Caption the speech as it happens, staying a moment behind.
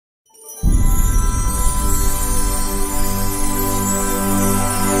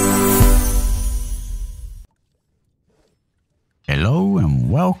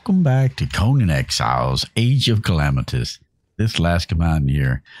Welcome back to Conan Exiles, Age of Calamitous. This last command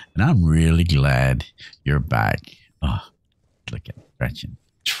year, and I'm really glad you're back. Oh, look at Gretchen.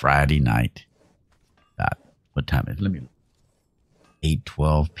 It's Friday night. What time is it? Let me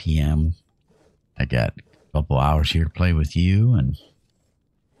 8:12 p.m. I got a couple hours here to play with you,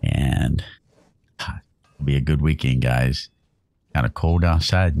 and it'll be a good weekend, guys. Kind of cold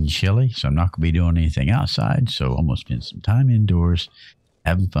outside and chilly, so I'm not going to be doing anything outside. So I'm going to spend some time indoors,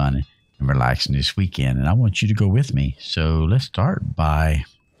 having fun and relaxing this weekend. And I want you to go with me. So let's start by,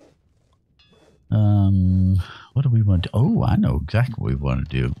 what do we want to, oh, I know exactly what we want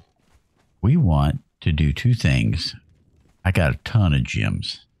to do. We want to do two things. I got a ton of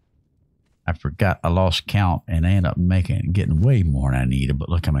gems. I forgot, I lost count and I ended up getting way more than I needed, but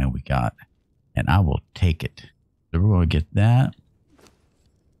look how many we got. And I will take it. So we're going to get that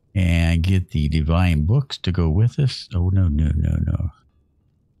and get the divine books to go with us. Oh, no.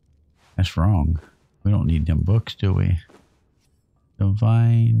 That's wrong. We don't need them books, do we?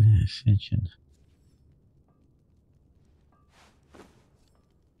 Divine Ascension.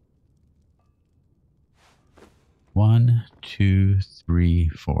 One, two, three,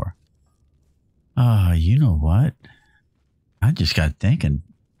 four. You know what? I just got thinking,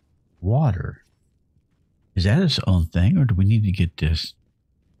 water. Is that its own thing, or do we need to get this?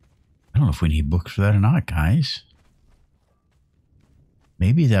 I don't know if we need books for that or not, guys.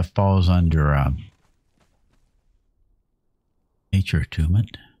 Maybe that falls under nature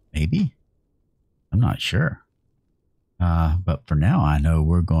attunement. Maybe. I'm not sure. But for now, I know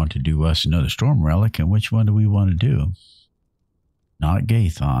we're going to do us another storm relic. And which one do we want to do? Not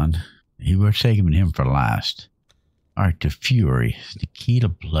Gathon. We're saving him for last. All right, to Fury. The key to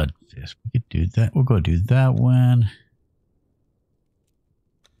Blood Fist. We could do that. We'll go do that one.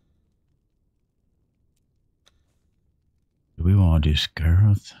 Do we want to do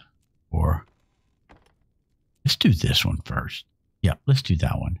Scarith? Or let's do this one first. Yeah, let's do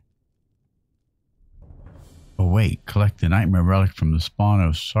that one. Oh, wait. Collect the Nightmare Relic from the spawn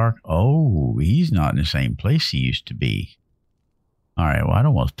of Sark. Oh, he's not in the same place he used to be. All right, well, I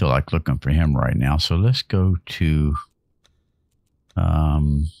don't feel like looking for him right now. So let's go to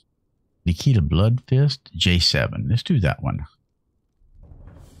Nikita Blood Fist, J7. Let's do that one.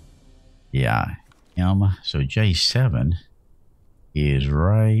 Yeah, so J7 is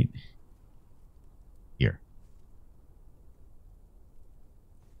right here.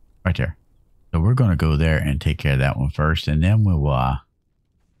 Right there. So we're going to go there and take care of that one first, and then we'll I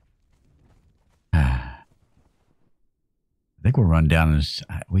think we'll run down and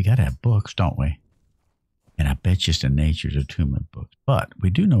we got to have books, don't we? And I bet just the Nature's Attunement books. But we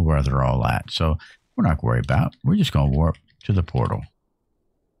do know where they're all at, so we're not worried about it. We're just going to warp to the portal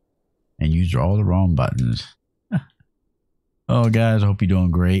and use all the wrong buttons. Oh, guys, I hope you're doing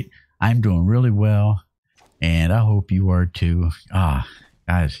great. I'm doing really well, and I hope you are too.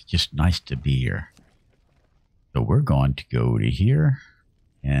 Guys, just nice to be here. So we're going to go to here,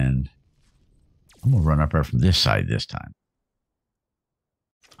 and I'm going to run up there from this side this time.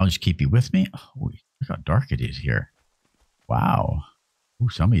 I'll just keep you with me. Oh, look how dark it is here. Wow. Oh,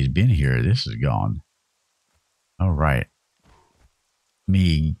 somebody's been here. This is gone. All right.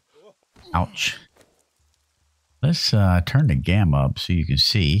 Ouch. Let's turn the gamma up so you can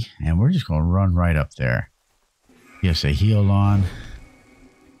see, and we're just going to run right up there. Yes, a heal on.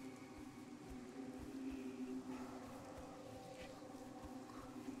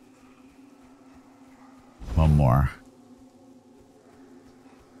 One more.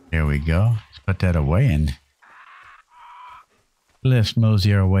 There we go. Let's put that away and let's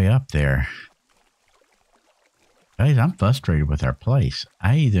mosey our way up there. Guys, I'm frustrated with our place.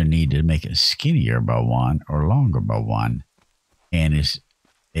 I either need to make it skinnier by one or longer by one. And it's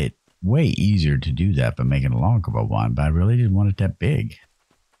way easier to do that by making it longer by one, but I really didn't want it that big.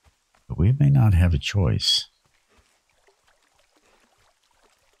 But we may not have a choice.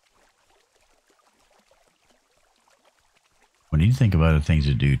 We need to think of other things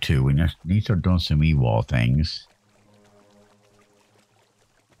to do too. We need to start doing some e-wall things.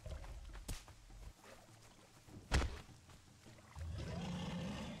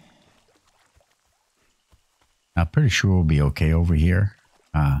 I'm pretty sure we'll be okay over here.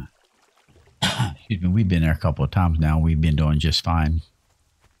 Excuse me, we've been there a couple of times now. We've been doing just fine.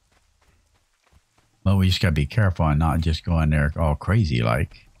 Well, we just got to be careful and not just go in there all crazy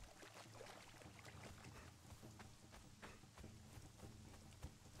like.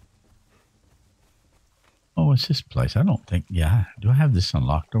 Oh, what's this place? I don't think, yeah. Do I have this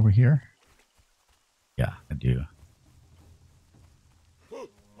unlocked over here? Yeah, I do.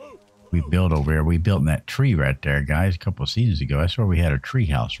 we built over here. We built in that tree right there, guys, a couple of seasons ago. That's where we had a tree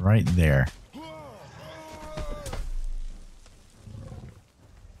house right there.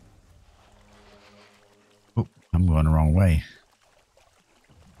 Oh, I'm going the wrong way.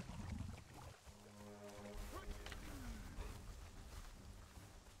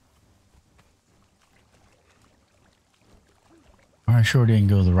 I sure didn't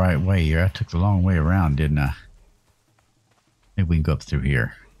go the right way here. I took the long way around, didn't I? Maybe we can go up through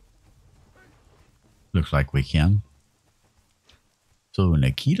here. Looks like we can. So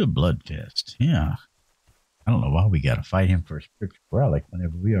Nikita Bloodfist. Yeah. I don't know why we got to fight him for a spiritual relic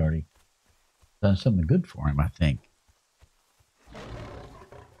whenever we already done something good for him, I think.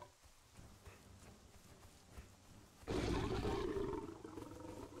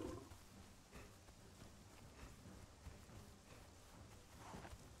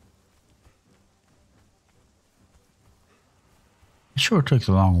 I sure took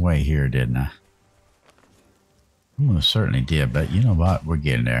the long way here, didn't I? Most certainly did, but you know what? We're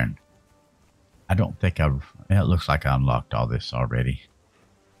getting there. And I don't think it looks like I unlocked all this already.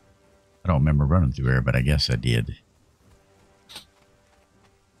 I don't remember running through here, but I guess I did.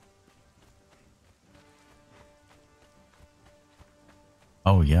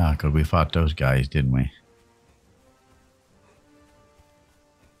 Oh, yeah, because we fought those guys, didn't we?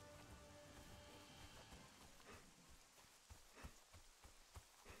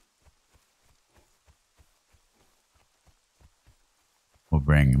 We'll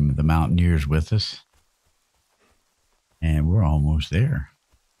bring the Mountaineers with us. And we're almost there.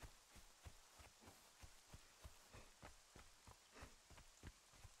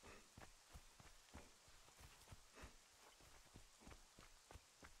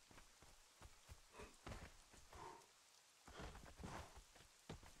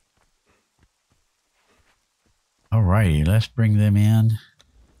 Alrighty, let's bring them in.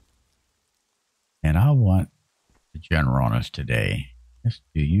 And I want the general on us today. Let's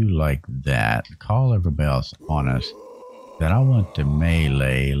do you like that. Call everybody else on us. That I want to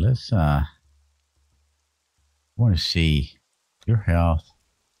melee. Let's I want to see your health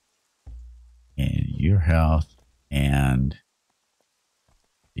and your health and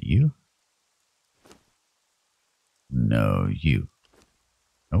you. No, you.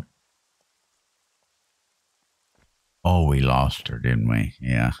 Nope. Oh, we lost her, didn't we?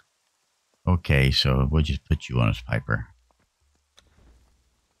 Yeah. Okay, so we'll just put you on as Piper.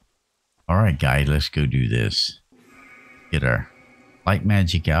 All right, guys, let's go do this. Get our light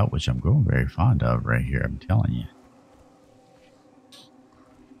magic out, which I'm growing very fond of right here, I'm telling you.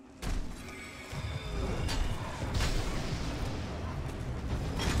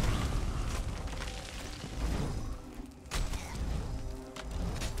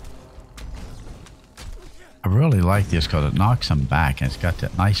 I really like this because it knocks them back and it's got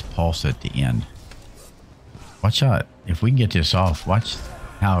that nice pulse at the end. Watch out. If we can get this off, watch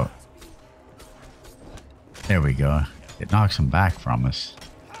how... There we go. It knocks them back from us.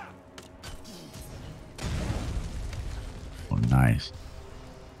 Oh, nice.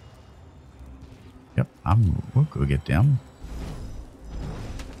 Yep, we'll go get them.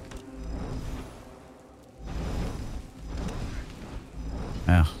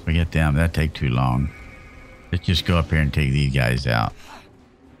 Well, we get them. That'd take too long. Let's just go up here and take these guys out.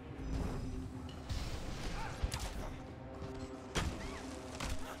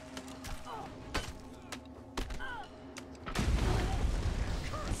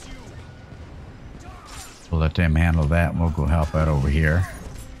 We'll let them handle that and we'll go help out over here.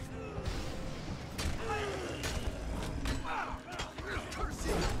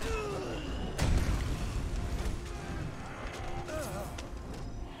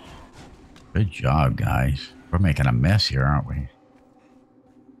 Good job, guys. We're making a mess here, aren't we?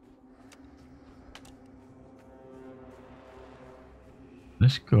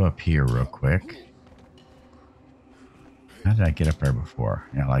 Let's go up here real quick. How did I get up there before?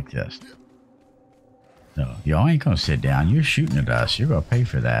 Yeah, like this. No, y'all ain't gonna sit down. You're shooting at us. You're gonna pay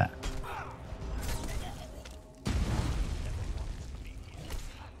for that.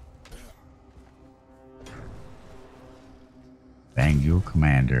 Bang your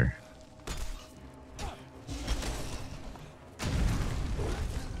commander.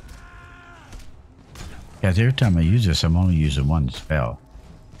 Guys, every time I use this, I'm only using one spell.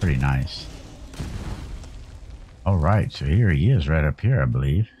 Pretty nice. All right, so here he is right up here, I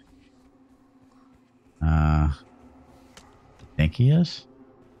believe. I think he is.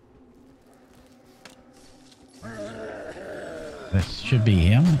 That should be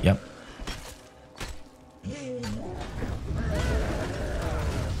him. Yep.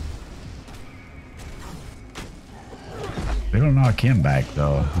 We don't knock him back,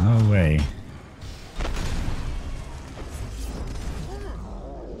 though. No way.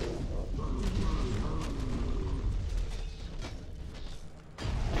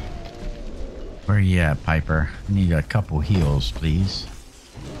 Where you at, Piper? I need a couple heals, please.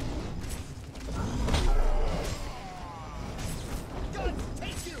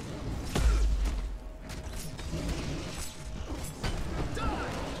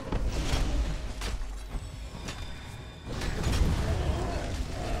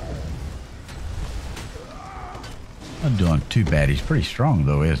 Not doing too bad. He's pretty strong,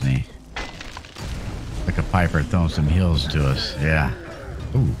 though, isn't he? Look at Piper throwing some heals to us. Yeah.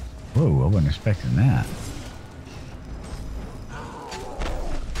 Ooh. Whoa, I wasn't expecting that.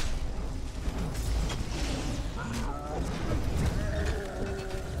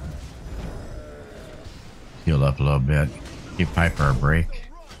 Heal up a little bit. Give Piper a break.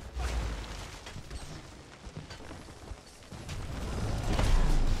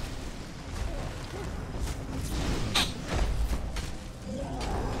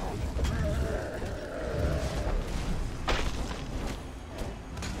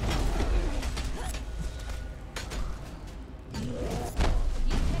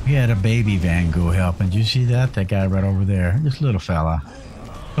 We had a baby van go helping. Did you see that? That guy right over there. This little fella.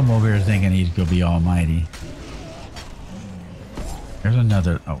 Come over here thinking he's going to be almighty. There's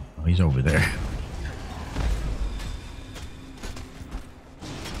another. Oh, he's over there.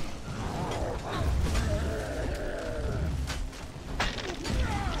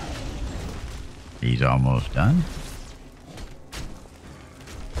 He's almost done.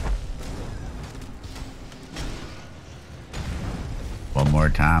 One more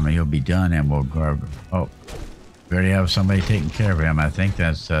time and he'll be done, and we'll go. Oh, we already have somebody taking care of him. I think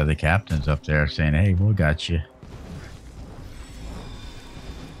that's the captain's up there saying, hey, we got you.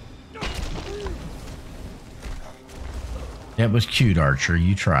 That was cute, Archer.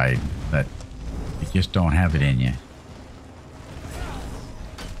 You tried, but you just don't have it in you.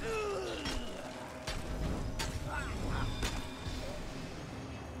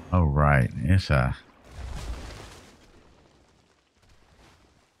 Oh, right. It's a...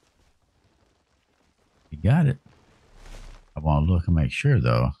 You got it. I want to look and make sure,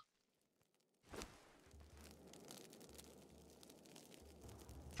 though.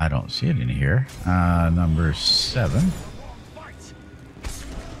 I don't see it in here. Number 7.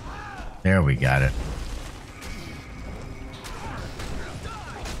 There, we got it.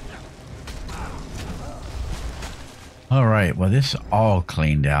 All right, well, this is all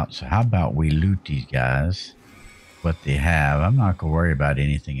cleaned out, so how about we loot these guys, what they have. I'm not going to worry about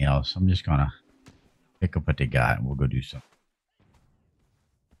anything else. I'm just going to pick up what they got, and we'll go do something.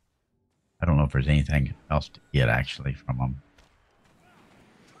 I don't know if there's anything else to get, actually, from them.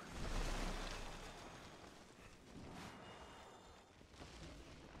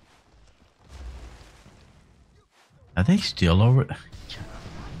 Are they still over?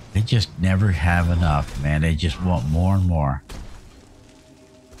 They just never have enough, man. They just want more and more.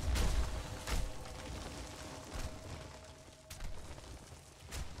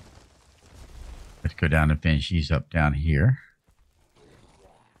 Let's go down and finish these up down here.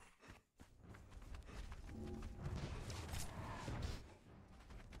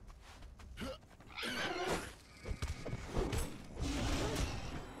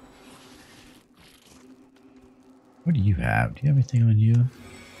 What do you have? Do you have anything on you?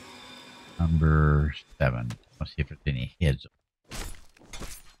 Number 7. Let's see if there's any heads.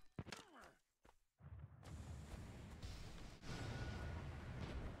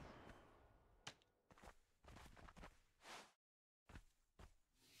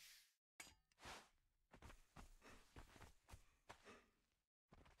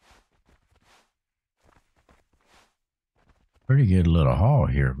 Pretty good little haul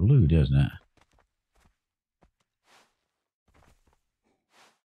here of loot, isn't it?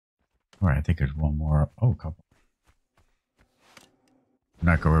 All right, I think there's one more. Oh, a couple. I'm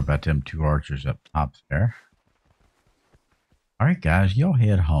not going to worry about them 2 archers up top there. All right, guys, y'all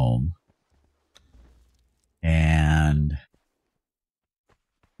head home. And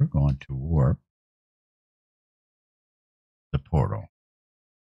we're going to warp the portal.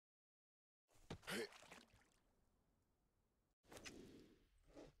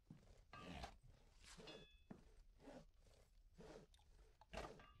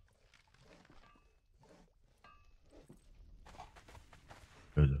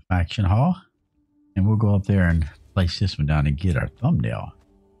 Go to the faction hall, and we'll go up there and place this one down and get our thumbnail.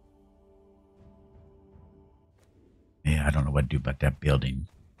 Yeah, I don't know what to do about that building.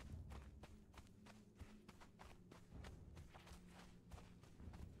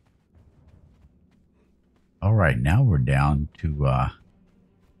 All right. right, now we're down to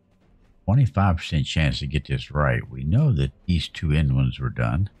 25% chance to get this right. We know that these two end ones were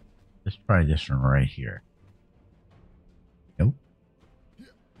done. Let's try this one right here. Nope.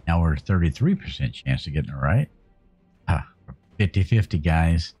 Now we're 33% chance of getting it right. 50-50,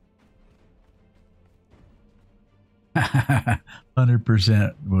 guys.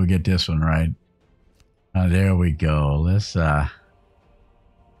 100% we'll get this one right. There we go. Let's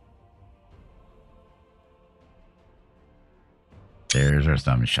there's our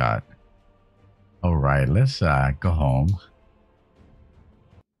thumb shot. All right, let's go home.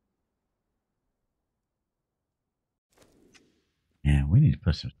 And we need to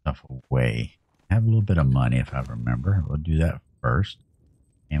put some stuff away. Have a little bit of money if I remember. We'll do that first.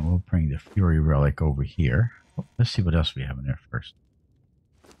 And we'll bring the Fury Relic over here. Oh, let's see what else we have in there first.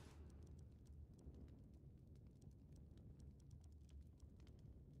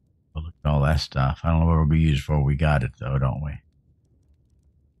 Oh, look at all that stuff. I don't know what we're going to use for. We got it though, don't we?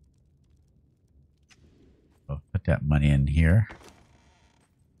 So put that money in here.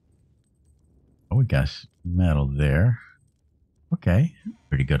 Oh, we got metal there. Okay,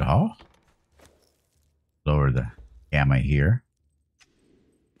 pretty good haul. Lower the gamma here.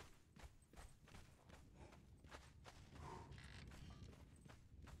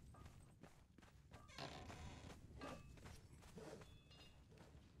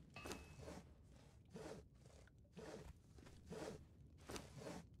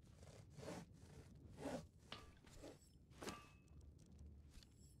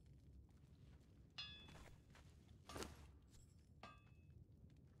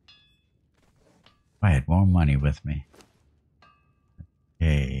 I had more money with me.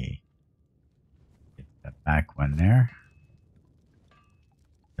 Okay. Get that back one there.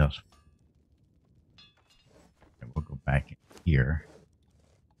 What else? Okay, we'll go back in here.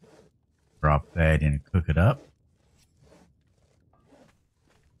 Drop that in and cook it up.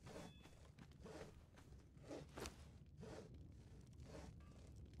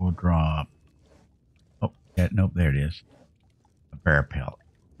 We'll drop. Oh, yeah, nope, there it is. A bear pelt.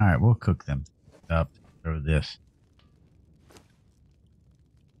 All right, we'll cook them up. Throw this.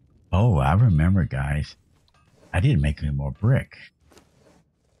 Oh, I remember, guys. I didn't make any more brick.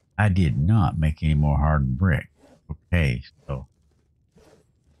 I did not make any more hardened brick. Okay, so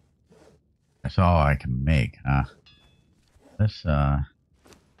that's all I can make, huh? Let's right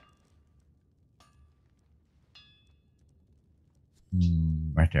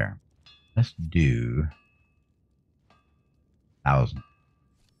there. Let's do 1,000.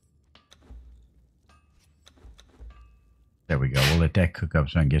 There we go. We'll let that cook up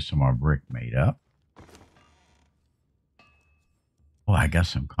so I can get some more brick made up. Oh, I got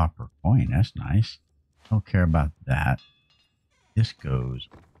some copper coin. That's nice. Don't care about that. This goes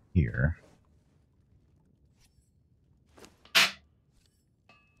here.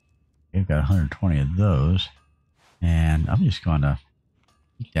 We've got 120 of those. And I'm just going to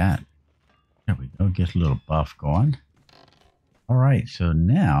eat that. There we go. Get a little buff going. All right. So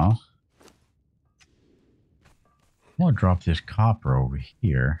now I'm going to drop this copper over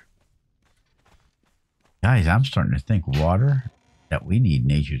here. Guys, I'm starting to think water that we need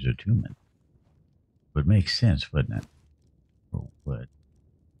nature's attunement. Would make sense, wouldn't it? Or would.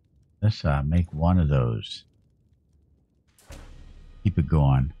 Let's make one of those. Keep it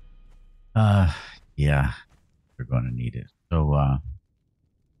going. Yeah, we're going to need it. So, I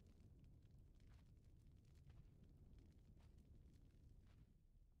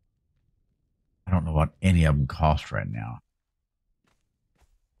don't know what any of them cost right now.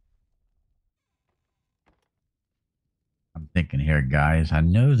 I'm thinking here, guys. I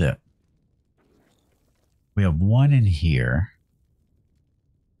know that we have one in here.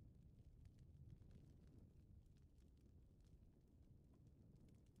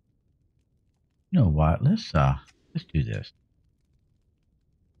 You know what? Let's do this.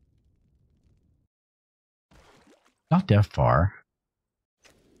 Not that far.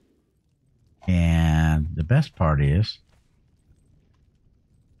 And the best part is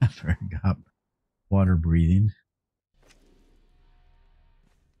I forgot water breathing.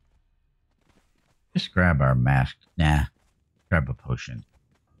 Just grab our mask. Nah. Grab a potion.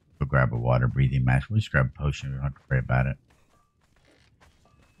 We'll grab a water breathing mask. We'll just grab a potion. We don't have to worry about it.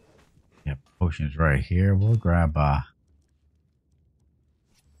 Yeah, potions right here. We'll grab 2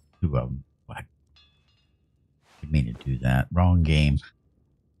 of them. What? Didn't mean to do that. Wrong game.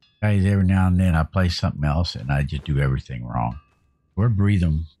 Guys, every now and then I play something else and I just do everything wrong. We're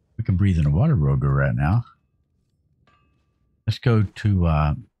breathing. We can breathe in a water roger right now. Let's go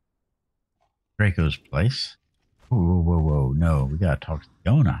to Draco's place. Whoa, whoa, whoa, whoa. No, we got to talk to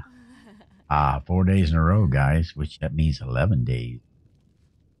Fiona. Ah, 4 days in a row, guys, which that means 11 days.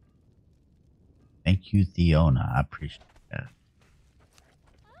 Thank you, Theona. I appreciate that.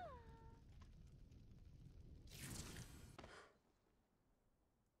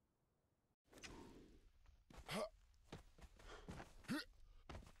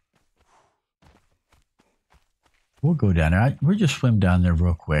 We'll go down there. We'll just swim down there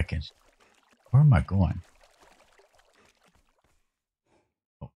real quick. And where am I going?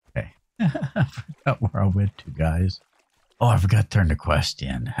 Okay. I forgot where I went to, guys. Oh, I forgot to turn the quest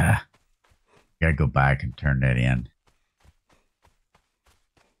in. Gotta go back and turn that in.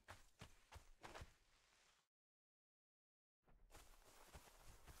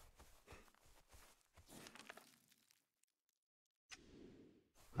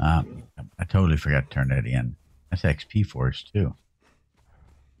 I totally forgot to turn that in. That's XP for us, too.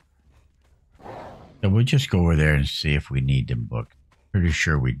 So we'll just go over there and see if we need them books. Pretty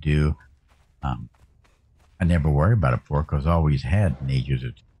sure we do. I never worried about it before because I always had Nature's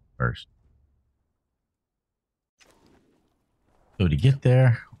first. So to get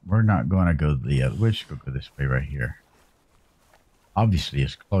there, we're not going to go the other. We'll just go this way right here. Obviously,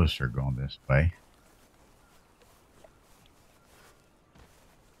 it's closer going this way.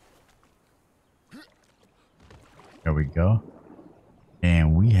 There we go.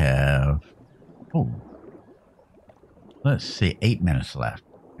 And we have, oh, let's see, 8 minutes left.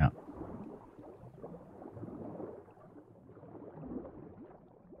 Yeah.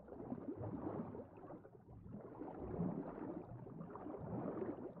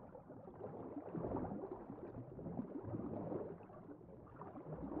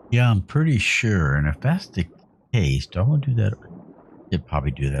 Yeah, I'm pretty sure. And if that's the case, don't we do that? We'd probably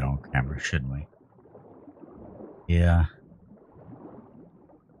do that on camera, shouldn't we? Yeah.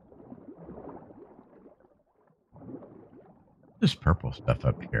 This purple stuff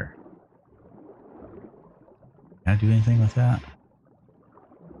up here. Can I do anything with that?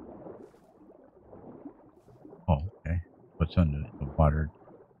 Oh, okay. What's under the water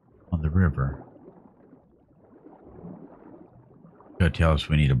on the river? Go tell us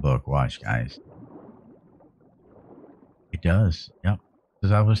we need a book. Watch, guys. It does. Yep.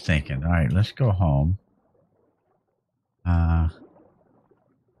 As I was thinking. All right, let's go home.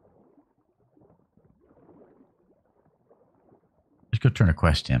 Let's go turn a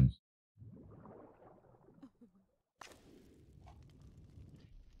quest in.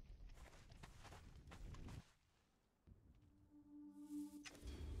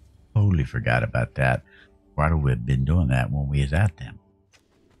 Totally forgot about that. Why do we have been doing that when we was at them?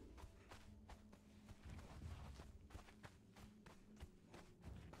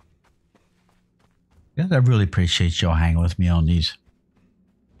 Guys, I really appreciate y'all hanging with me on these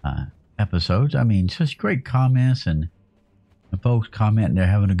episodes. I mean, such great comments and folks commenting they're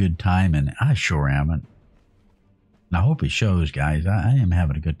having a good time, and I sure am. And I hope it shows, guys. I am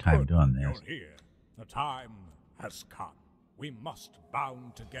having a good time doing this. You're here. The time has come. We must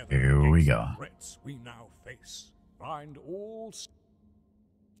bound together. Here we go. The threats we now face. Find all.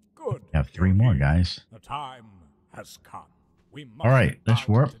 Good. We have 3 more, guys. The time has come. We must all right, let's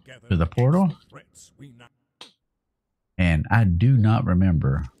warp to the portal. And I do not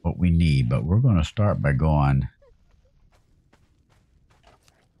remember what we need, but we're going to start by going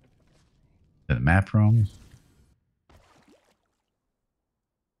to the map room.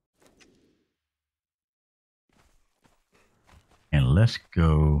 And let's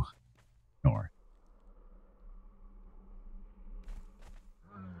go north.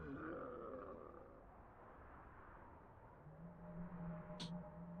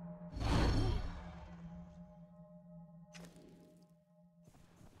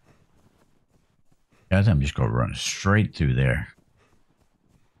 Guys, I'm just going to run straight through there.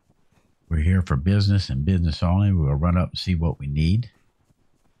 We're here for business and business only. We'll run up and see what we need.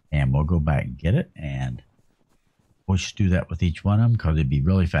 And we'll go back and get it. And we'll just do that with each one of them because it'd be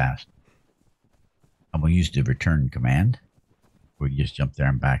really fast. I'm going to use the return command. We can just jump there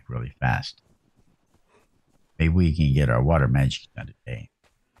and back really fast. Maybe we can get our water magic done today.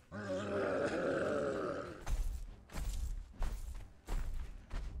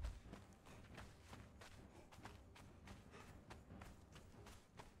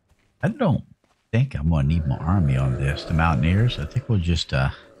 I don't think I'm going to need my army on this. The Mountaineers, I think we'll just,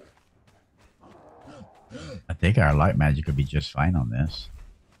 I think our light magic will be just fine on this.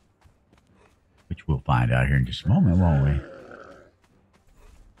 Which we'll find out here in just a moment, won't we?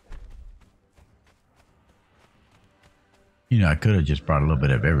 You know, I could have just brought a little bit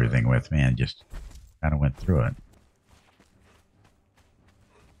of everything with me and just kind of went through it.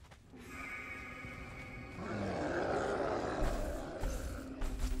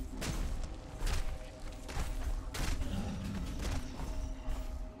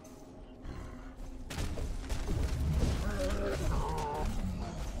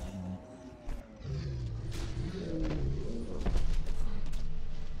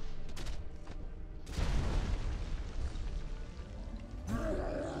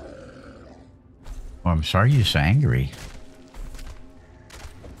 Oh, I'm sorry you're so angry.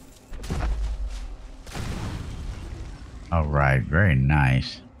 All right, very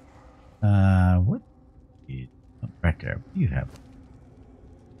nice. What? Right there. What do you have?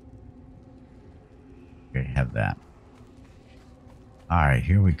 Okay, have that. All right,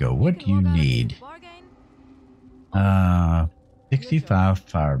 here we go. What do you need? 65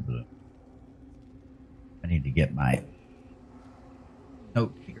 fire blue. I need to get my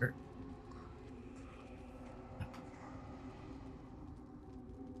note here.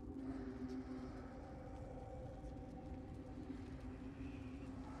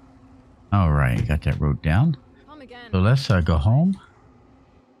 All right, got that wrote down. So let's go home.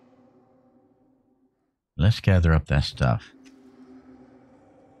 Let's gather up that stuff.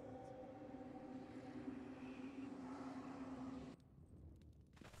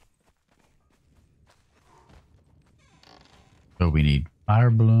 So we need fire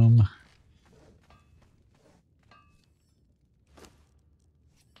bloom.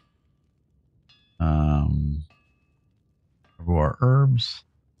 Raw herbs.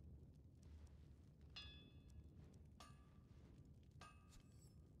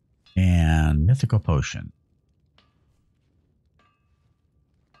 And mythical potion.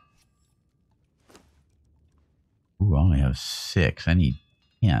 Ooh, I only have 6. I need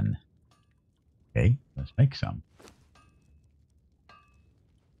 10. Okay, let's make some.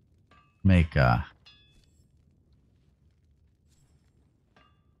 Make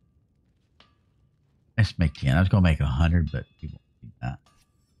let's make 10. I was gonna make 100, but people need that.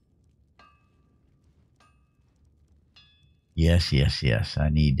 Yes, yes, yes. I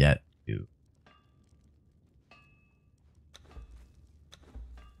need that too.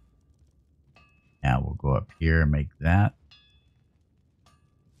 Now we'll go up here and make that.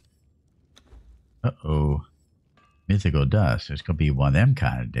 Uh-oh. Mythical dust. It's going to be one of them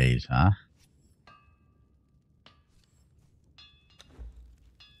kind of days, huh?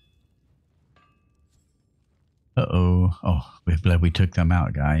 Uh-oh. Oh, we're glad we took them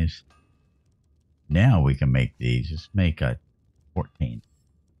out, guys. Now we can make these. Let's make a 14.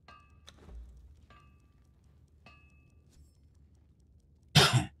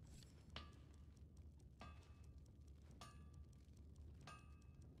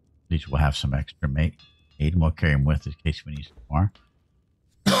 At least we'll have some extra mate. And we'll carry them with us in case we need some more.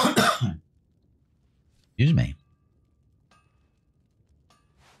 Excuse me.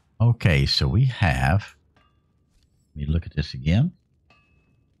 Okay, so we have. Let me look at this again.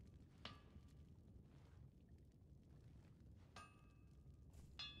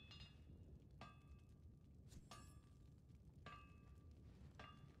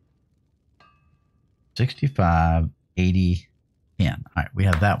 $65, $80, $10. All right, we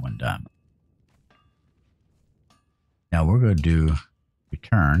have that one done. Now we're going to do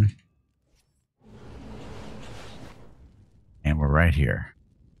return. And we're right here.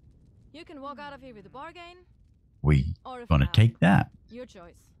 You can walk out of here with a bargain. We're going to take that. Your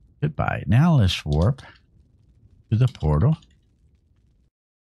choice. Goodbye. Now let's warp to the portal.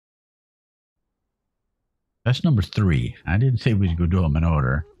 That's number 3. I didn't say we was going to do them in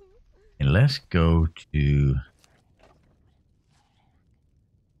order. And let's go to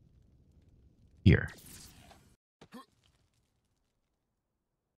here.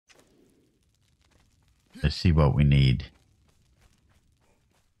 Let's see what we need.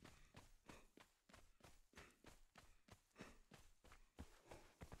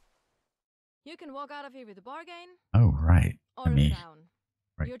 You can walk out of here with a bargain. Oh, right. Or Let me down.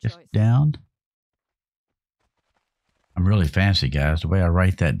 write Your this choice. down. I'm really fancy, guys. The way I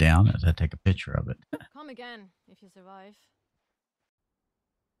write that down is I take a picture of it. Come again if you survive.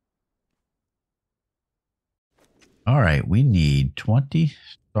 All right, we need 20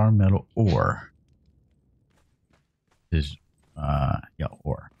 star metal ore. This is, yeah,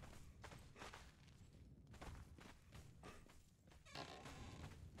 ore.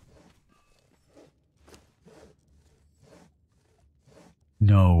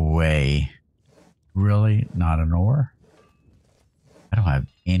 No way. Really? Not an ore? I don't have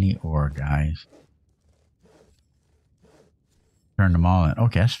any ore, guys. Turn them all in.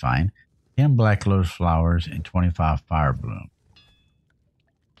 Okay, that's fine. 10 black lotus flowers and 25 fire bloom.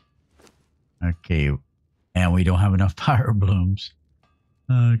 Okay, and we don't have enough fire blooms.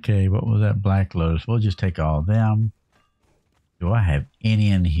 Okay, what was that black lotus? We'll just take all of them. Do I have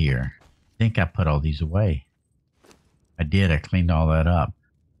any in here? I think I put all these away. I did. I cleaned all that up.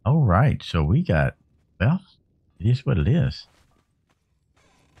 All right, so we got, well, it is what it is.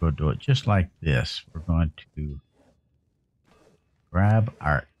 We'll do it just like this. We're going to grab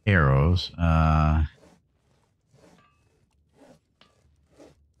our arrows.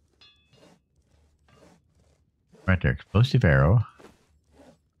 Right there. Explosive arrow.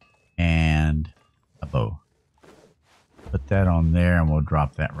 And a bow. Put that on there and we'll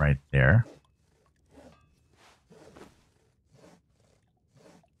drop that right there.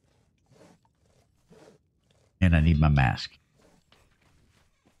 And I need my mask.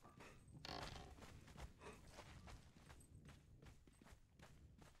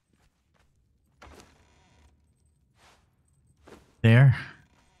 There.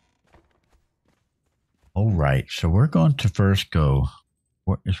 All right. So we're going to first go.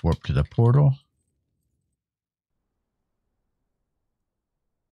 Just warp to the portal.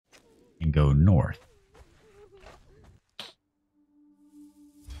 And go north.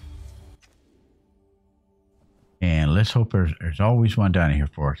 And let's hope there's always one down here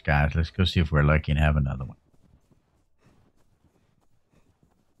for us, guys. Let's go see if we're lucky and have another one.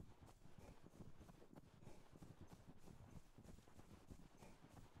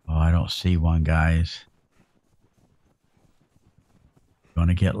 Oh, I don't see one, guys.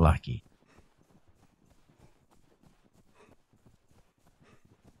 Gonna get lucky.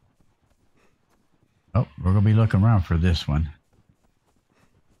 Oh, we're gonna be looking around for this one.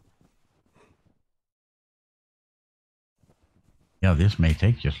 Yeah, this may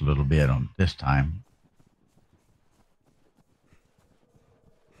take just a little bit on this time.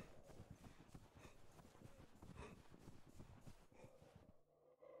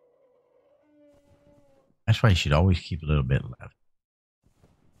 That's why you should always keep a little bit left.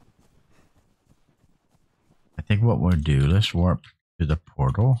 I think what we'll do, let's warp to the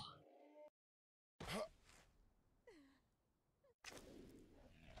portal.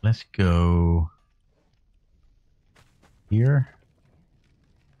 Let's go here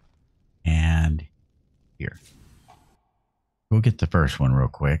and here. We'll get the first one real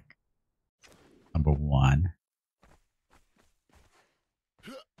quick. Number 1.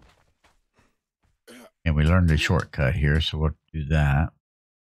 And we learned a shortcut here, so we'll do that.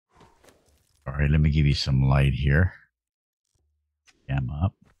 All right, let me give you some light here. Cam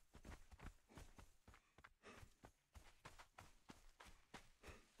up.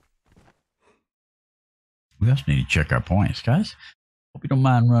 We also need to check our points, guys. Hope you don't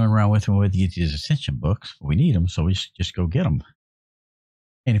mind running around with them with you get these ascension books. We need them, so we just go get them.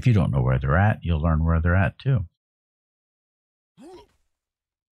 And if you don't know where they're at, you'll learn where they're at too.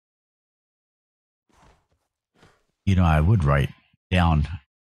 You know, I would write down.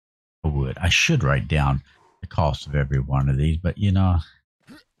 I should write down the cost of every one of these, but you know,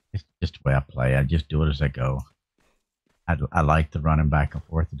 it's just the way I play. I just do it as I go. I like the running back and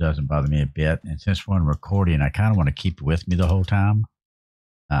forth. It doesn't bother me a bit. And since we're on recording, I kind of want to keep it with me the whole time.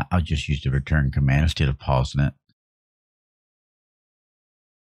 I'll just use the return command instead of pausing it.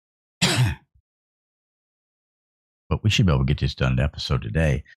 But we should be able to get this done in an episode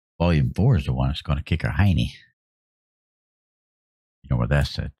today. Volume 4 is the one that's going to kick our hiney. You know where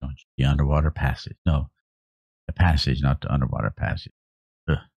that's at, don't you? The underwater passage. No, the passage, not the underwater passage.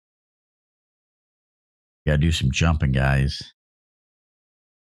 Ugh. Gotta do some jumping, guys.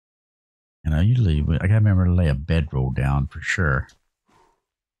 And I gotta remember to lay a bedroll down for sure.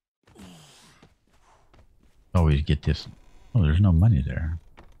 Always get this. Oh, there's no money there.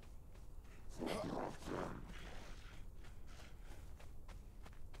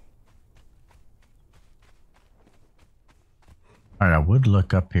 All right, I would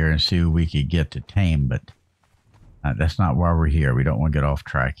look up here and see who we could get to tame, but that's not why we're here. We don't want to get off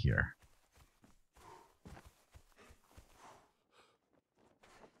track here.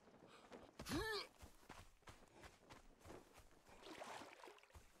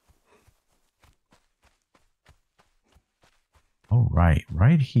 All right,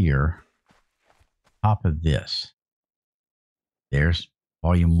 right here, top of this, there's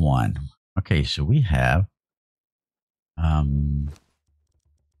volume 1. Okay, so we have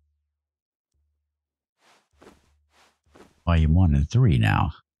volume 1 and 3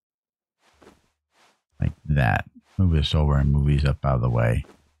 now. Like that. Move this over and move these up out of the way.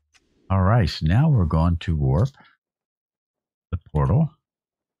 All right, so now we're going to warp the portal.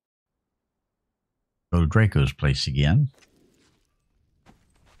 Go to Draco's place again.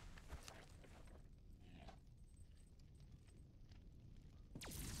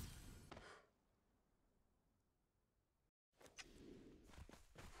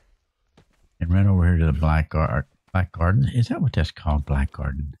 And run over here to the Black Garden. Is that what that's called? Black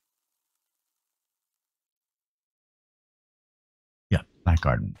Garden? Yeah, Black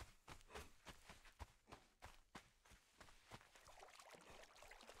Garden.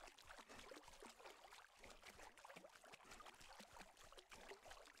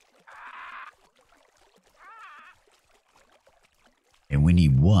 And And we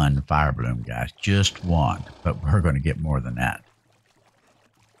need one fire bloom, guys. Just one. But we're going to get more than that.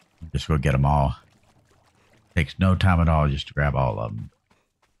 Just go get them all. Takes no time at all just to grab all of them.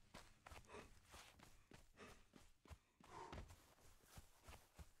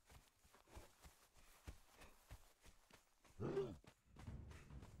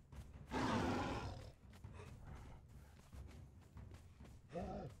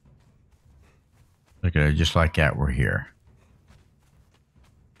 Look at it, just like that, we're here.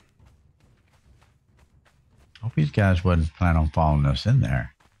 Hope these guys wasn't planning on following us in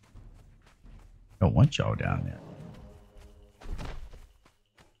there. Don't want y'all down there.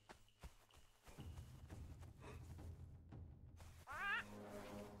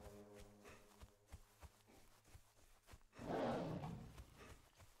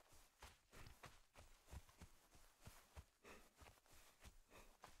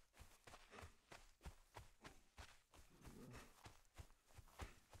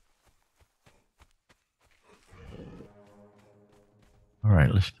 All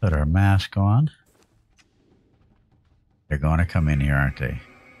right, let's put our mask on. They're going to come in here, aren't they?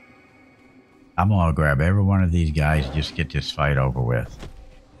 I'm going to grab every one of these guys and just get this fight over with.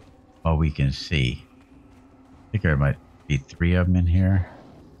 While we can see. I think there might be 3 of them in here.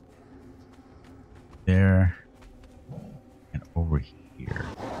 There. And over here.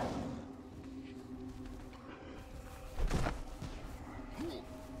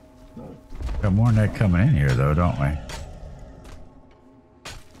 Got more than that coming in here, though, don't we?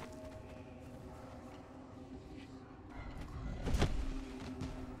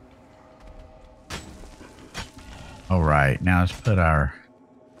 All right, now let's put our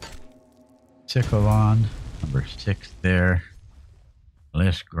sickle on, number 6 there.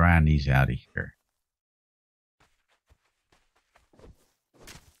 Let's grind these out of here.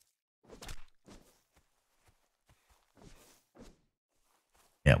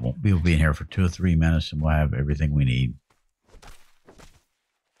 Yeah, we'll be in here for 2 or 3 minutes and we'll have everything we need.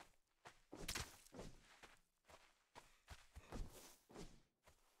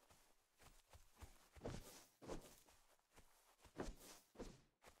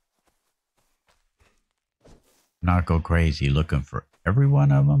 Not go crazy looking for every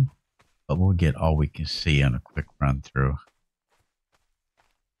one of them, but we'll get all we can see on a quick run through.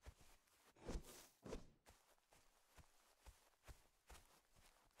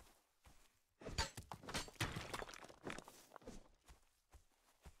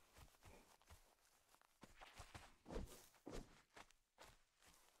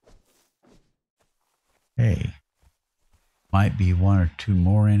 Hey. Might be 1 or 2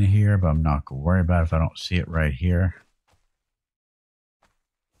 more in here, but I'm not going to worry about it if I don't see it right here.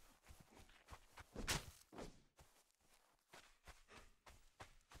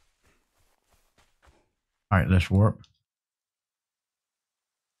 All right, let's warp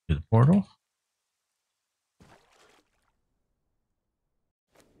to the portal.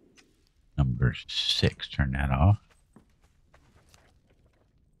 Number 6, turn that off.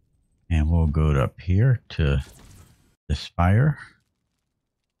 And we'll go up here to the spire.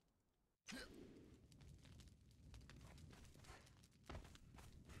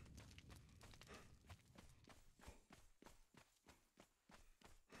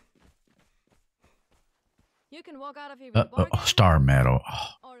 You can walk out of here with star medal.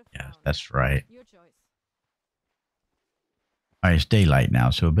 Oh, yes, that's right. Your choice. All right, it's daylight now,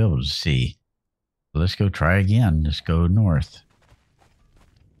 so we'll be able to see. So let's go try again. Let's go north.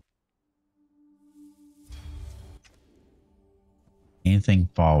 Anything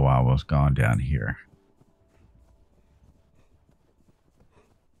fall while was gone down here.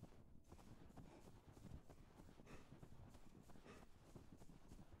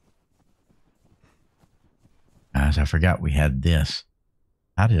 Guys, I forgot we had this.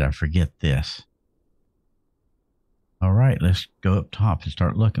 How did I forget this? All right, let's go up top and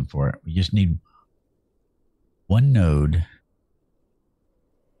start looking for it. We just need 1 node.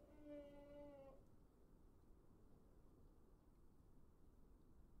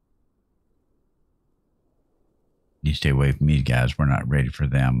 You stay away from these guys. We're not ready for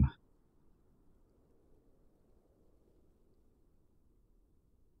them.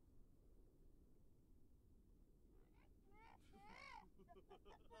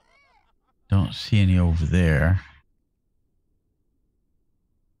 Don't see any over there.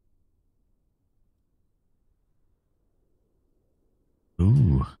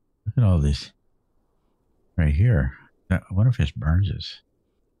 Ooh, look at all this right here. I wonder if this burns us.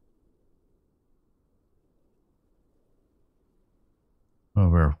 Well,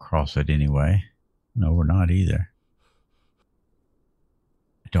 we're across it anyway. No, we're not either.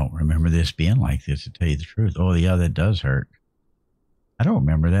 I don't remember this being like this, to tell you the truth. Oh, yeah, that does hurt. I don't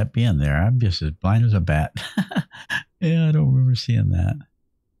remember that being there. I'm just as blind as a bat. Yeah, I don't remember seeing that.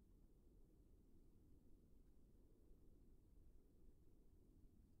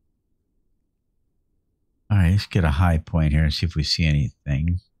 All right, let's get a high point here and see if we see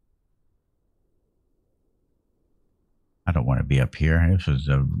anything. I don't want to be up here. This was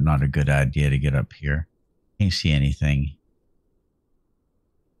not a good idea to get up here. Can't see anything.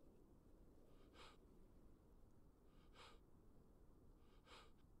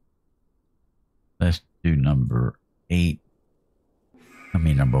 Let's do number 8. I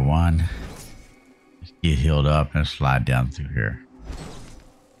mean number 1. Let's get healed up and slide down through here.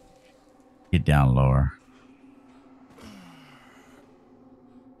 Get down lower.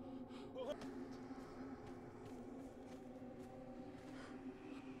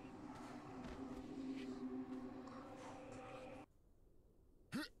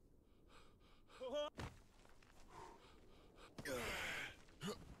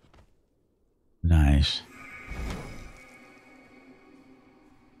 Nice.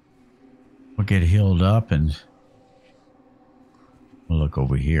 We'll get healed up and we'll look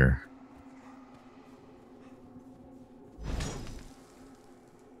over here.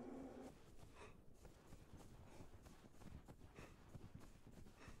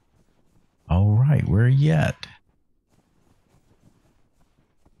 All right, where you at?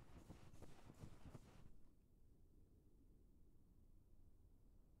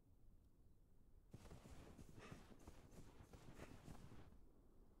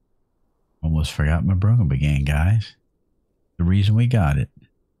 Almost forgot my broom again, guys. The reason we got it.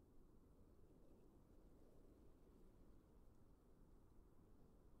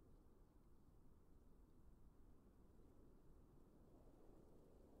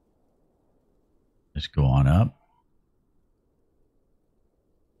 Let's go on up.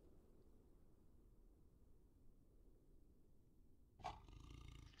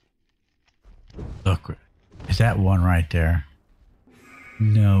 Look, is that one right there?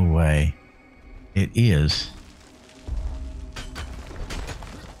 No way. It is.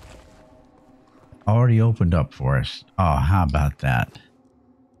 Already opened up for us. Oh, how about that?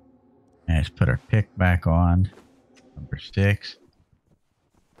 And let's put our pick back on. Number 6.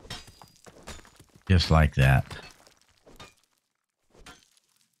 Just like that.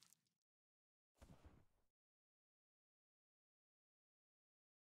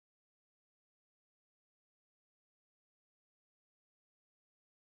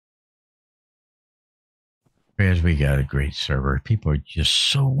 As we got a great server. People are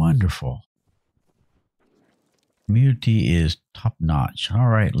just so wonderful. Community is top notch. All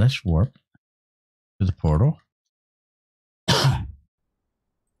right, let's warp to the portal.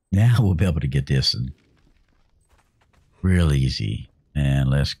 Now we'll be able to get this in real easy. And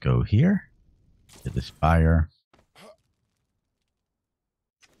let's go here to the spire.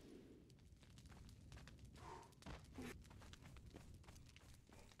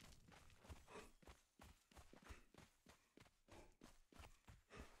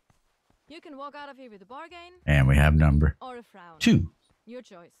 You can walk out of here with a bargain And we have number or a frown. 2. Your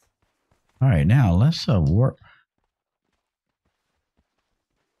choice. All right, now let's warp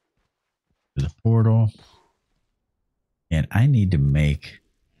to the portal. And I need to make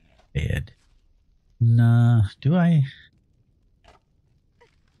bed. Nah, do I?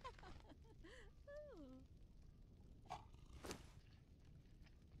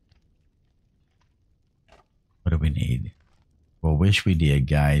 What do we need? We'll wish we did,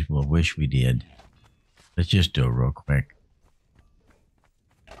 guys. We'll wish we did. Let's just do it real quick.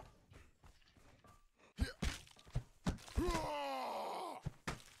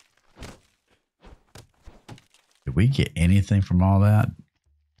 Did we get anything from all that?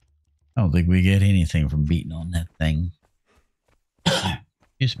 I don't think we get anything from beating on that thing.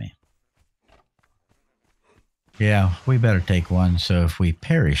 Excuse me. Yeah, we better take one. So if we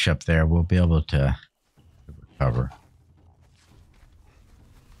perish up there, we'll be able to recover.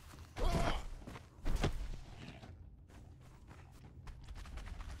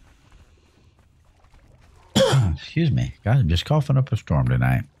 Excuse me. Guys, I'm just coughing up a storm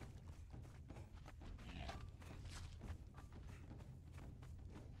tonight.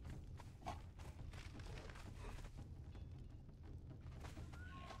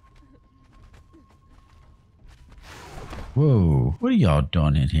 Whoa, what are y'all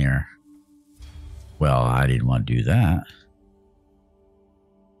doing in here? Well, I didn't want to do that.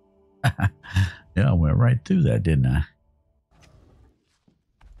 Yeah, I went right through that, didn't I?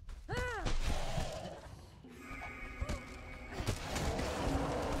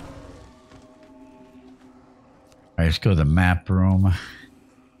 All right, let's go to the map room.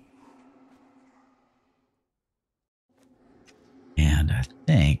 And I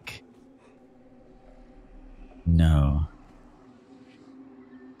think... No.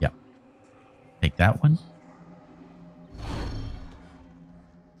 Yep. Take that one.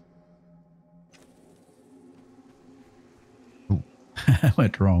 Ooh. I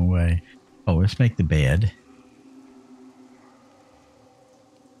went the wrong way. Oh, let's make the bed.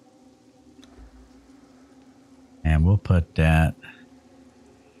 And we'll put that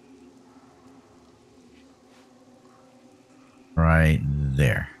right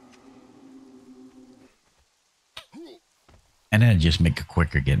there. And then just make it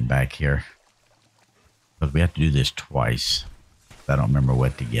quicker getting back here. Because we have to do this twice. I don't remember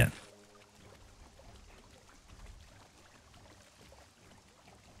what to get. Is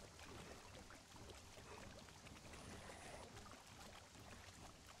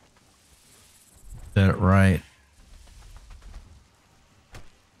that right?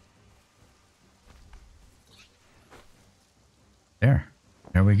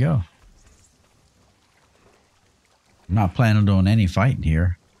 There we go. I'm not planning on doing any fighting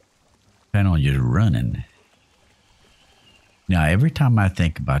here. Plan on just running. Now, every time I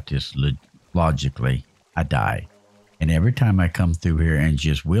think about this logically, I die. And every time I come through here and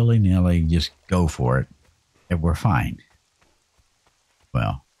just willy-nilly just go for it, we're fine.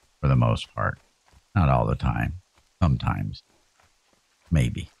 Well, for the most part. Not all the time. Sometimes.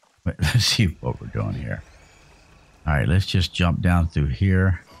 Maybe. But let's see what we're doing here. All right, let's just jump down through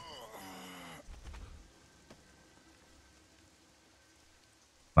here.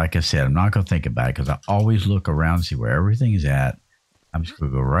 Like I said, I'm not going to think about it because I always look around, see where everything is at. I'm just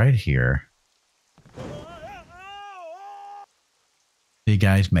going to go right here. See,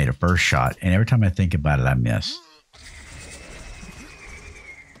 guys, made a first shot. And every time I think about it, I miss.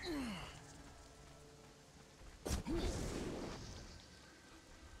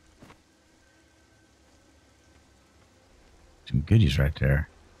 Some goodies right there.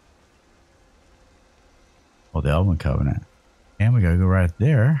 Oh, the Elven Covenant. And we gotta go right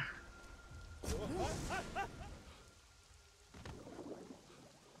there.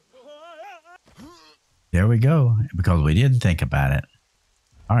 There we go. Because we didn't think about it.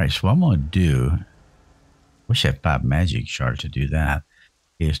 Alright, so what I'm gonna do, wish I had 5 magic shards to do that,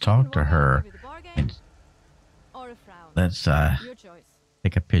 is talk to her and let's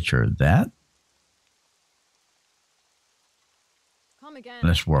take a picture of that.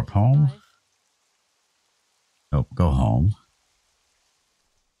 Let's warp home. Nope, go home.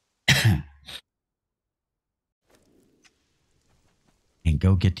 And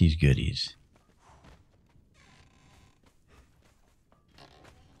go get these goodies.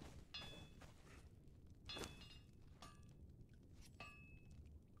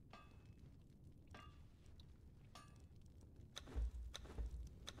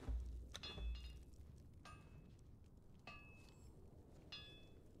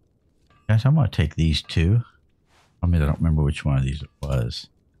 Guys, I'm going to take these two. I mean, I don't remember which one of these it was.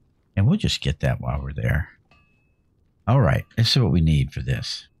 And we'll just get that while we're there. All right, let's see what we need for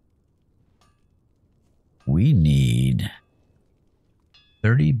this. We need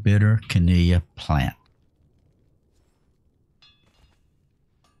 30 bitter camellia plant.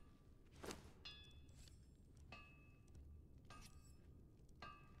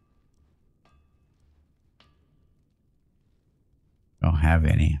 Don't have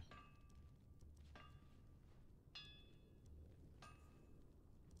any.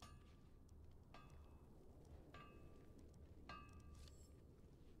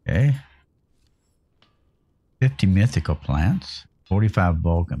 Okay. 50 mythical plants, 45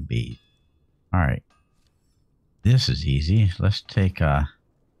 Vulcan bees. All right. This is easy. Let's take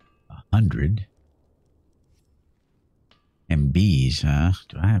 100. And bees, huh?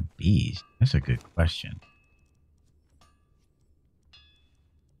 Do I have bees? That's a good question.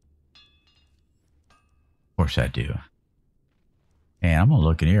 Of course I do. And I'm going to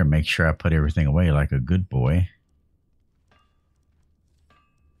look in here and make sure I put everything away like a good boy.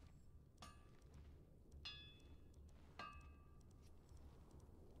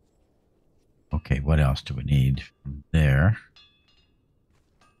 Okay, what else do we need from there?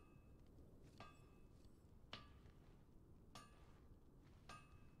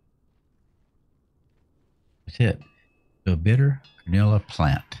 That's it. So bitter vanilla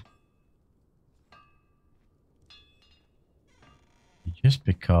plant. Just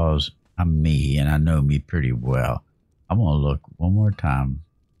because I'm me and I know me pretty well, I'm going to look one more time.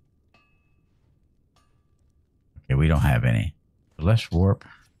 Okay, we don't have any. So let's warp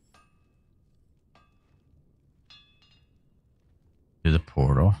to the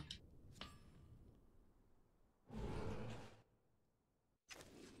portal.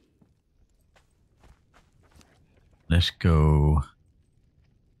 let's go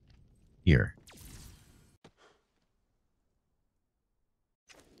here.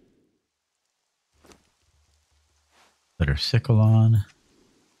 Put our sickle on.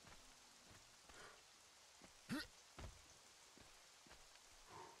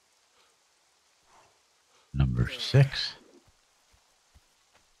 Number 6.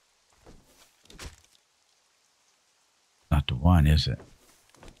 Not the one, is it?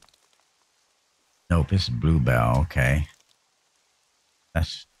 Nope, it's bluebell. Okay.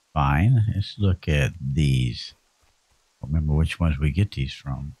 That's fine. Let's look at these. Remember which ones we get these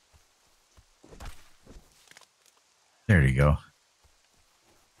from. There you go.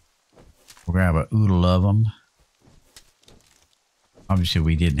 We'll grab a oodle of them. Obviously,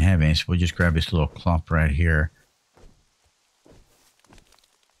 we didn't have any, so we'll just grab this little clump right here.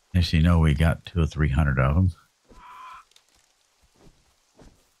 As you know, we got 200 or 300 of them.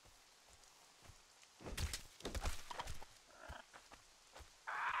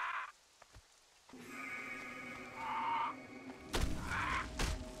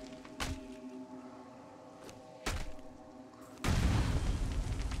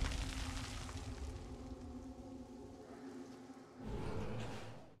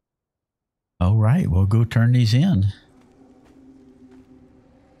 All right, we'll go turn these in.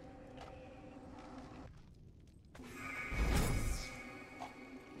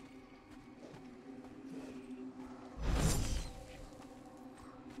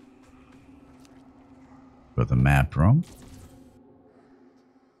 Go to the map room.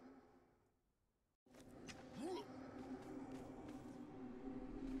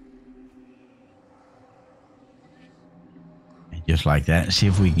 Just like that. See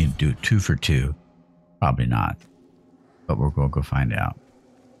if we can do 2 for 2. Probably not. But we're going to go find out.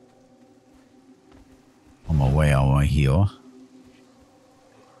 On my way, I want to heal.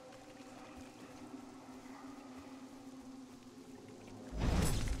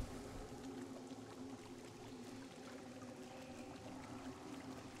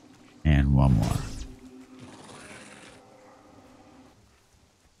 And one more.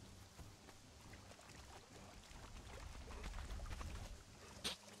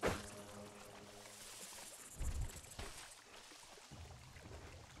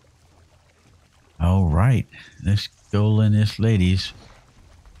 All right, let's go in this lady's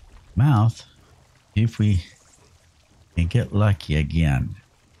mouth. See if we can get lucky again.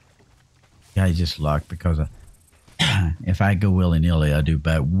 I just luck because if I go willy-nilly, I do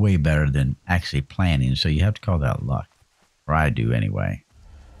way better than actually planning. So you have to call that luck, or I do anyway.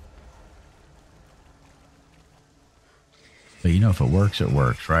 But you know, if it works,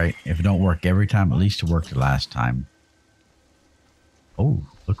 right? If it don't work every time, at least it worked the last time. Oh,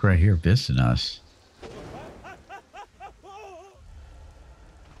 look right here, visiting us.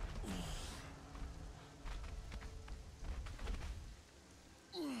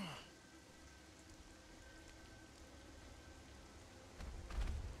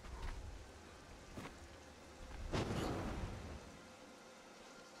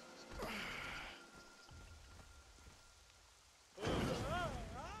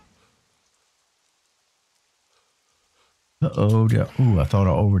 Uh-oh. Ooh, I thought I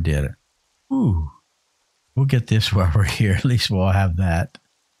overdid it. Ooh. We'll get this while we're here. At least we'll have that.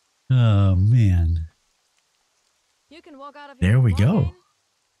 Oh, man. You can walk out of there we go.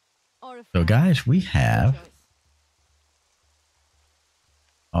 So, guys, we have...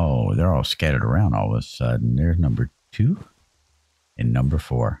 Oh, they're all scattered around all of a sudden. There's number 2 and number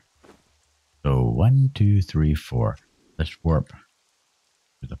 4. So, 1, 2, 3, 4. Let's warp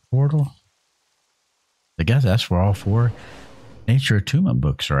to the portal. I guess that's where all 4 nature attunement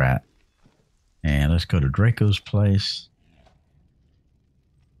books are at. And let's go to Draco's place.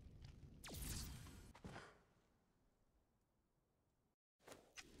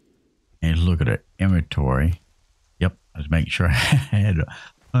 And look at the inventory. Yep, I was making sure I had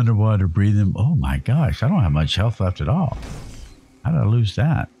underwater breathing. Oh my gosh, I don't have much health left at all. How did I lose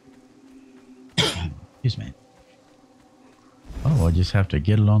that? Excuse me. Oh, we'll just have to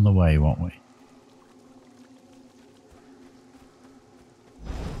get it on the way, won't we?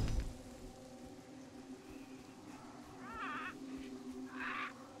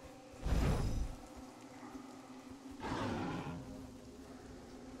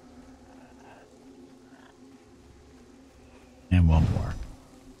 And one more.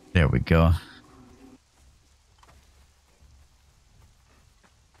 There we go.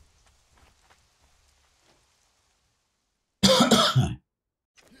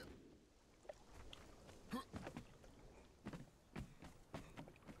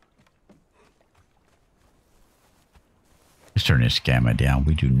 Let's turn this gamma down.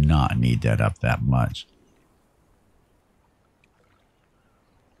 We do not need that up that much.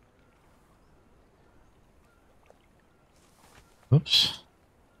 Whoops.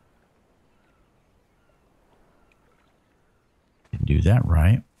 Didn't do that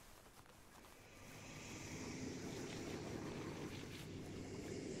right.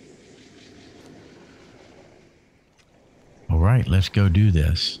 All right, let's go do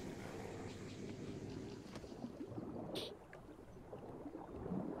this.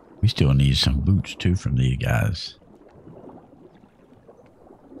 We still need some boots too from these guys.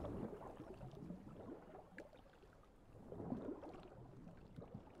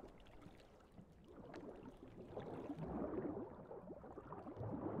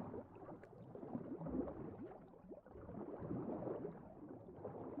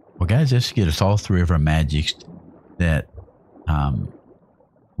 Well, guys, let's get us all three of our magics that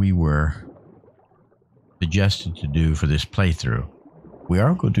we were suggested to do for this playthrough. We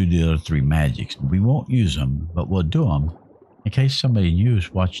are going to do the other three magics. We won't use them, but we'll do them in case somebody new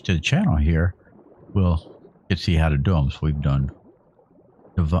watch to the channel here. We'll get to see how to do them. So we've done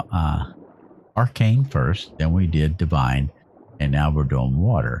arcane first, then we did divine, and now we're doing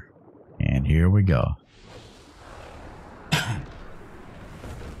water. And here we go.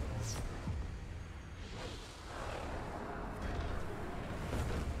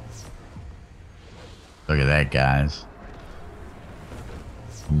 Look at that, guys.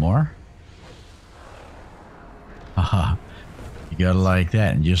 One more. Haha. You gotta like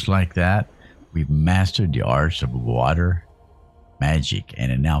that. And just like that, we've mastered the arts of water magic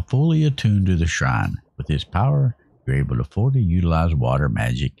and are now fully attuned to the shrine. With this power, you're able to fully utilize water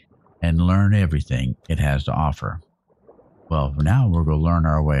magic and learn everything it has to offer. Well, now we're going to learn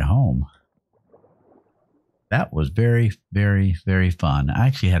our way home. That was very, very, very fun. I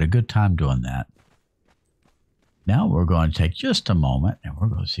actually had a good time doing that. Now we're going to take just a moment and we're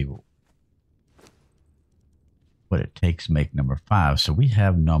going to see what it takes to make number 5. So we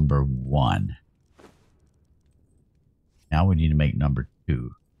have number 1. Now we need to make number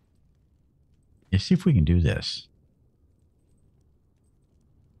 2. Let's see if we can do this.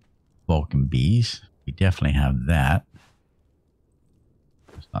 Vulcan bees. We definitely have that.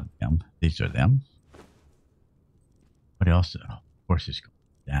 That's not them. These are them. What else? Oh, of course it's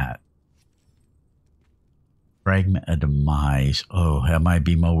that. Fragment of Demise. Oh, that might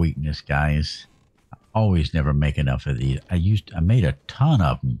be my weakness, guys. I always never make enough of these. I made a ton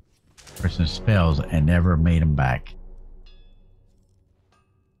of them for some spells and never made them back.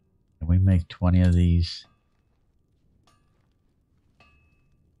 Can we make 20 of these?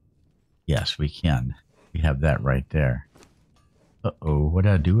 Yes, we can. We have that right there. Uh-oh, what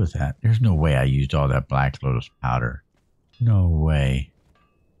did I do with that? There's no way I used all that Black Lotus powder. No way.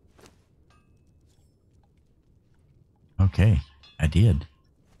 Okay, I did.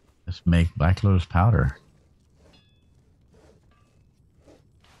 Let's make Black Lotus powder.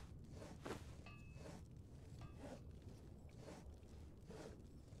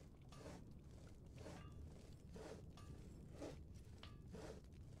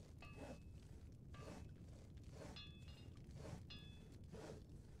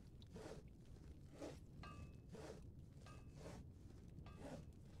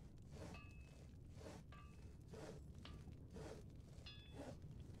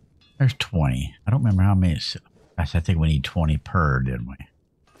 There's 20. I don't remember how many. I think we need 20 per, didn't we?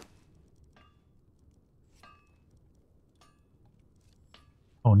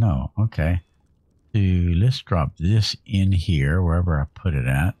 Oh, no. Okay. So let's drop this in here, wherever I put it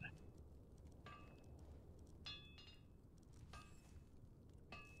at.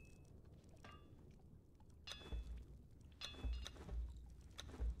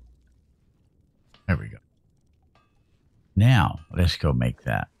 There we go. Now, let's go make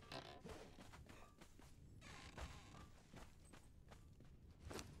that.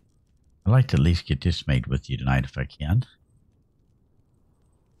 I'd like to at least get this made with you tonight if I can.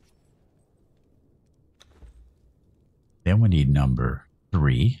 Then we need number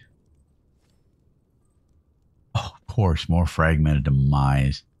 3. Oh, of course, more fragmented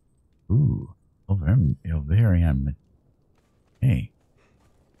demise. Ooh, ovarian. Hey,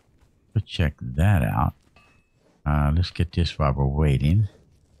 let's check that out. Let's get this while we're waiting.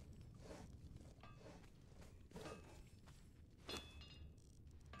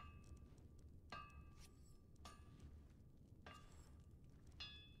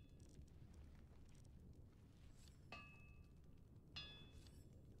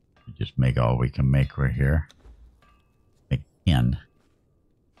 Just make all we can make right here. Make 10.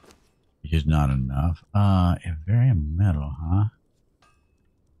 Which is not enough. Very metal, huh?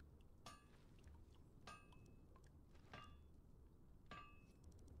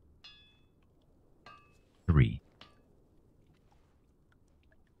 Three.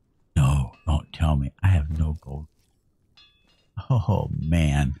 No, don't tell me. I have no gold. Oh,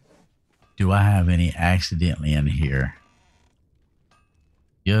 man. Do I have any accidentally in here?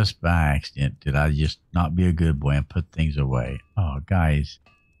 Just by accident, did I just not be a good boy and put things away? Oh, guys.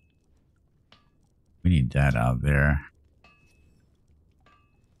 We need that out there.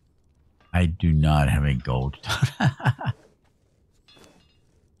 I do not have a gold.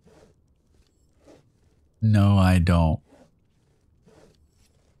 No, I don't.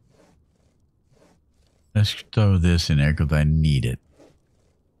 Let's throw this in there because I need it.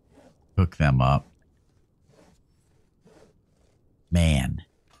 Hook them up. Man.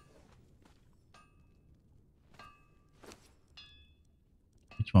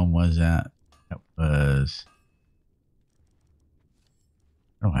 Which one was that? That was...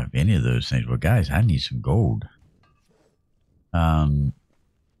 I don't have any of those things. Well, guys, I need some gold. Where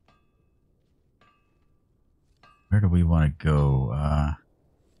do we want to go?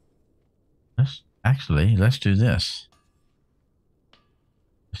 Let's do this.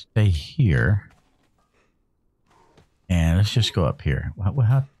 Let's stay here. And let's just go up here.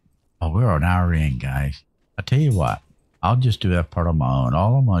 We're an hour in, guys. I'll tell you what. I'll just do that part on my own.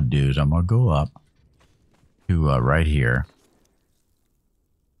 All I'm going to do is I'm going to go up to right here.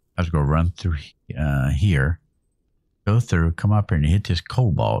 I was going to run through here. Go through, come up here and hit this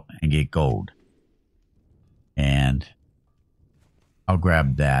cobalt and get gold. And I'll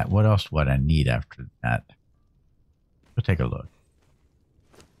grab that. What else would I need after that? Let's take a look.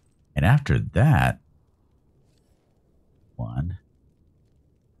 And after that, I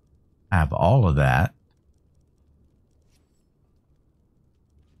have all of that.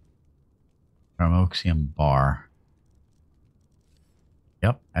 Promoxium bar.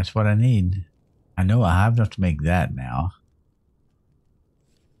 Yep, that's what I need. I know I have enough to make that now.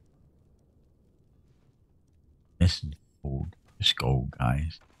 This is gold. This gold,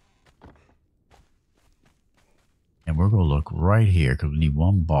 guys. And we're going to look right here because we need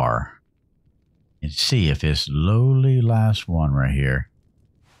one bar. And see if this lowly last one right here,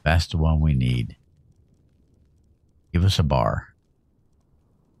 that's the one we need. Give us a bar.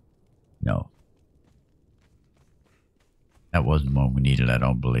 No. That wasn't the one we needed, I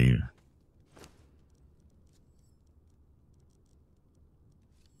don't believe.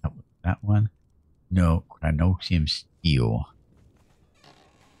 That one? No, crinoxium steel.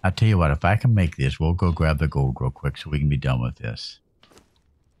 I'll tell you what, if I can make this, we'll go grab the gold real quick so we can be done with this.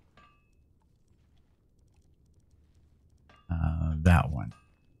 That one.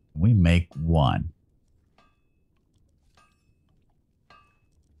 We make one.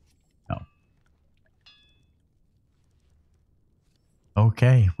 No.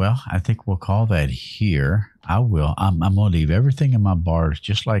 Okay, well, I think we'll call that here. I will. I'm going to leave everything in my bars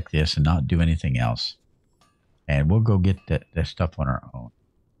just like this and not do anything else. And we'll go get that stuff on our own.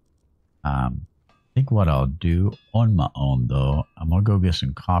 I think what I'll do on my own, though, I'm going to go get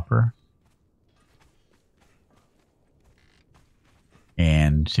some copper.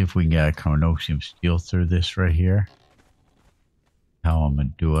 And see if we can get a crinoxium steel through this right here. How I'm going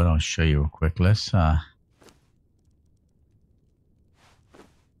to do it, I'll show you real quick. Let's...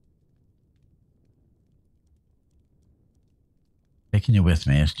 taking you with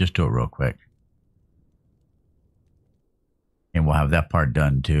me. Let's just do it real quick. And we'll have that part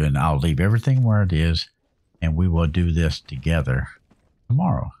done too. And I'll leave everything where it is. And we will do this together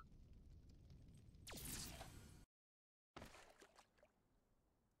tomorrow.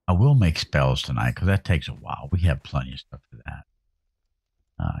 I will make spells tonight because that takes a while. We have plenty of stuff for that.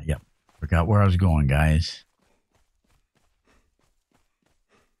 Yep. Forgot where I was going, guys.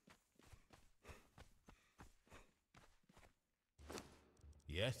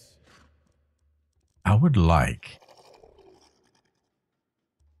 Yes. I would like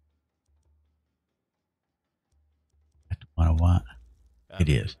that's what I want. It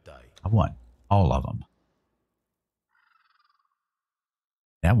is. I want all of them.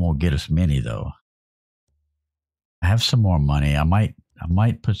 That won't get us many though. I have some more money. I might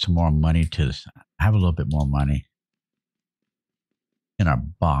put some more money to this. I have a little bit more money in our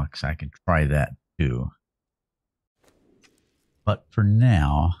box. I can try that too. But for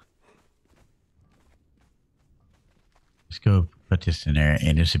now, let's go put this in there,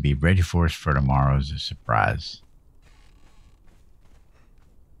 and this will be ready for us for tomorrow as a surprise.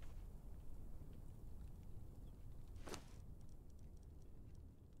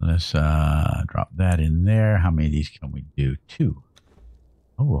 Let's drop that in there. How many of these can we do? 2.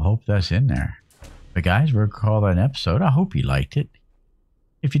 Oh, I hope that's in there. But guys, we'll call that an episode. I hope you liked it.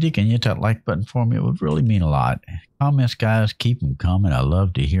 If you did, can you hit that like button for me? It would really mean a lot. Comments, guys, keep them coming. I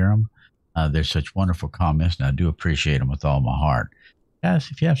love to hear them. They're such wonderful comments, and I do appreciate them with all my heart. Guys,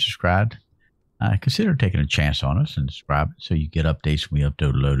 if you have subscribed, consider taking a chance on us and subscribe so you get updates when we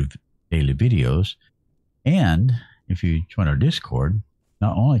upload a load of daily videos. And if you join our Discord,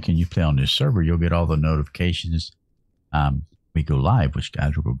 not only can you play on this server, you'll get all the notifications we go live, which,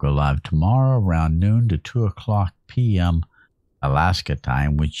 guys, we'll go live tomorrow around noon to 2 o'clock p.m. Alaska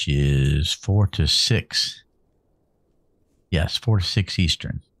time, which is 4 to 6. Yes, 4 to 6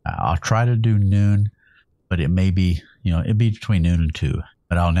 Eastern. I'll try to do noon, but it may be, it'd be between noon and 2.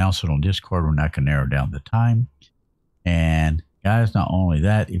 But I'll announce it on Discord when I can narrow down the time. And guys, not only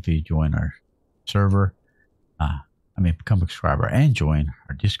that, if you join our server, become a subscriber and join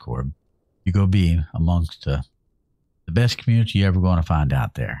our Discord, you're going to be amongst the best community you're ever going to find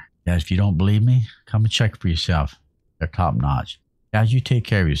out there. Guys, if you don't believe me, come and check for yourself. They're top notch. Guys, you take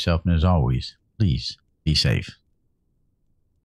care of yourself. And as always, please be safe.